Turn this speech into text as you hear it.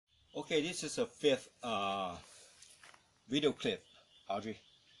Okay, this is a fifth video clip, Audrey,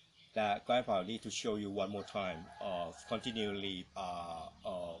 that Grandpa need to show you one more time of continually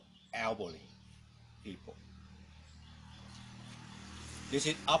elbowing people. This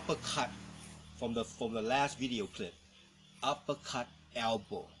is uppercut from the last video clip. Uppercut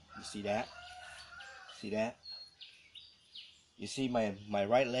elbow. You see that? See that? You see my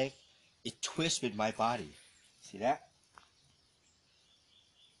right leg? It twists with my body. See that?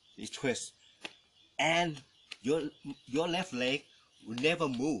 It twists. And your left leg will never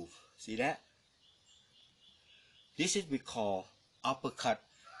move. See that? This is we call uppercut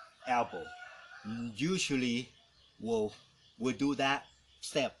elbow. Usually we'll do that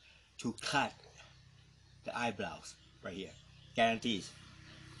step to cut the eyebrows right here. Guarantees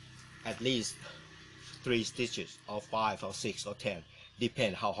at least 3 stitches or 5 or 6 or 10,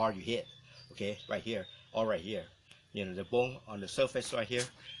 depend how hard you hit. Okay, right here or right here, you know, the bone on the surface right here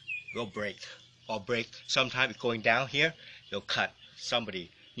will break or break. Sometimes going down here, you'll cut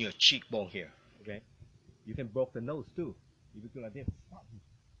somebody near cheekbone here. Okay, you can break the nose too. If you go like this,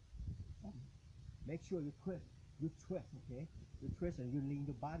 make sure you twist. Okay, you twist and you lean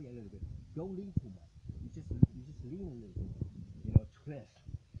your body a little bit. Don't lean too much. You just lean a little bit. You know, twist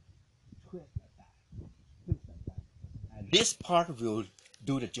like that, twist like that. And this part will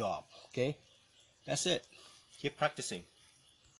do the job. Okay, that's it. Keep practicing.